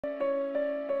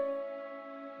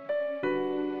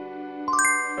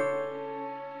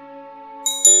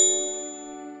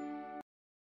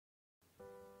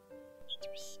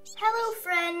Hello,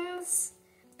 friends!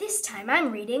 This time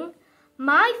I'm reading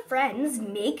My Friends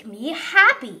Make Me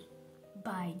Happy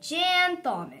by Jan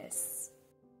Thomas.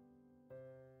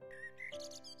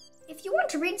 If you want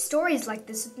to read stories like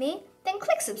this with me, then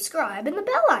click subscribe and the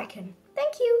bell icon.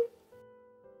 Thank you.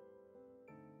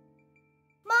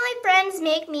 My friends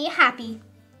make me happy.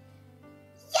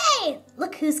 Yay!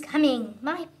 Look who's coming,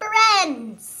 my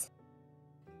friends!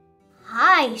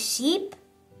 Hi, sheep.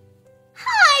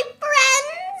 Hi,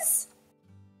 friends!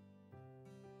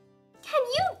 Can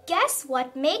you guess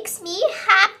what makes me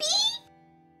happy?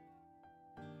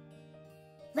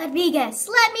 Let me guess.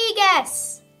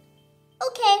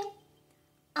 Okay,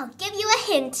 I'll give you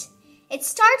a hint. It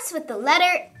starts with the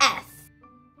letter F.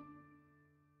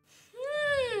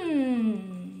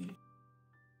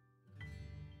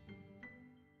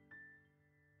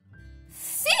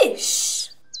 Fish.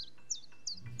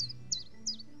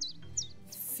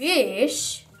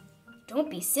 Fish? Don't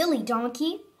be silly,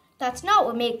 donkey. That's not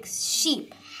what makes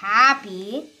sheep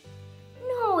happy.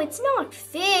 No, it's not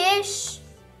fish.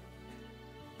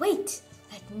 Wait,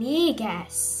 let me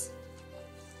guess.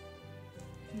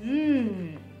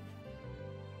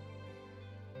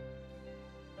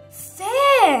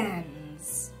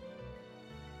 Fans.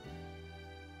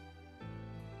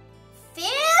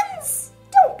 Fans?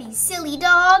 Don't be silly,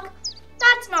 dog.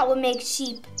 That's not what makes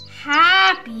sheep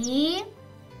happy.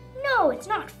 No, it's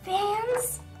not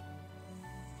fans.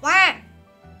 Wah!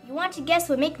 You want to guess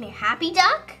what makes me happy,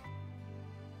 duck?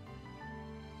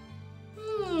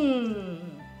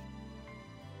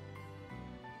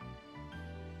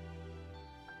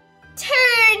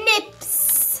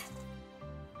 Turnips.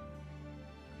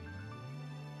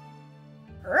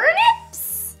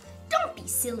 Turnips? Don't be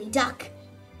silly, duck.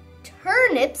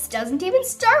 Turnips doesn't even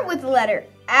start with the letter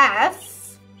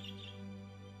F.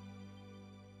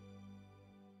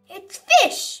 It's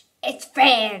fish. It's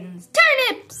fans.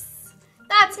 Turnips.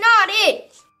 That's not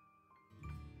it.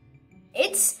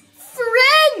 It's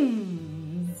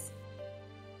friends.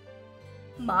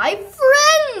 My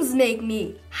friends make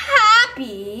me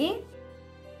happy.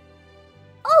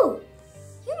 Oh,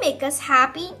 you make us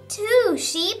happy too,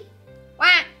 sheep.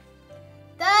 Wah.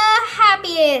 The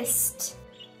happiest.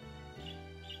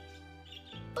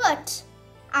 But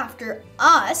after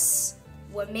us,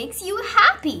 what makes you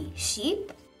happy,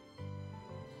 sheep?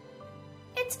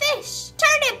 It's fish,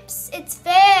 turnips, it's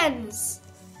fans.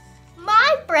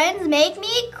 My friends make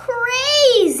me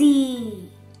crazy.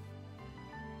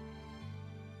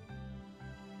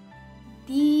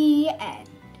 The end.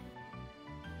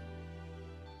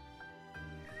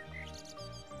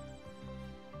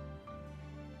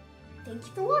 Thank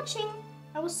you for watching.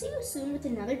 I will see you soon with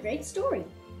another great story.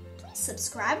 Please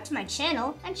subscribe to my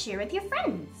channel and share with your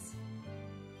friends.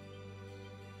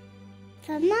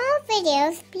 For more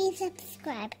videos, please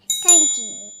subscribe. Thank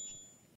you.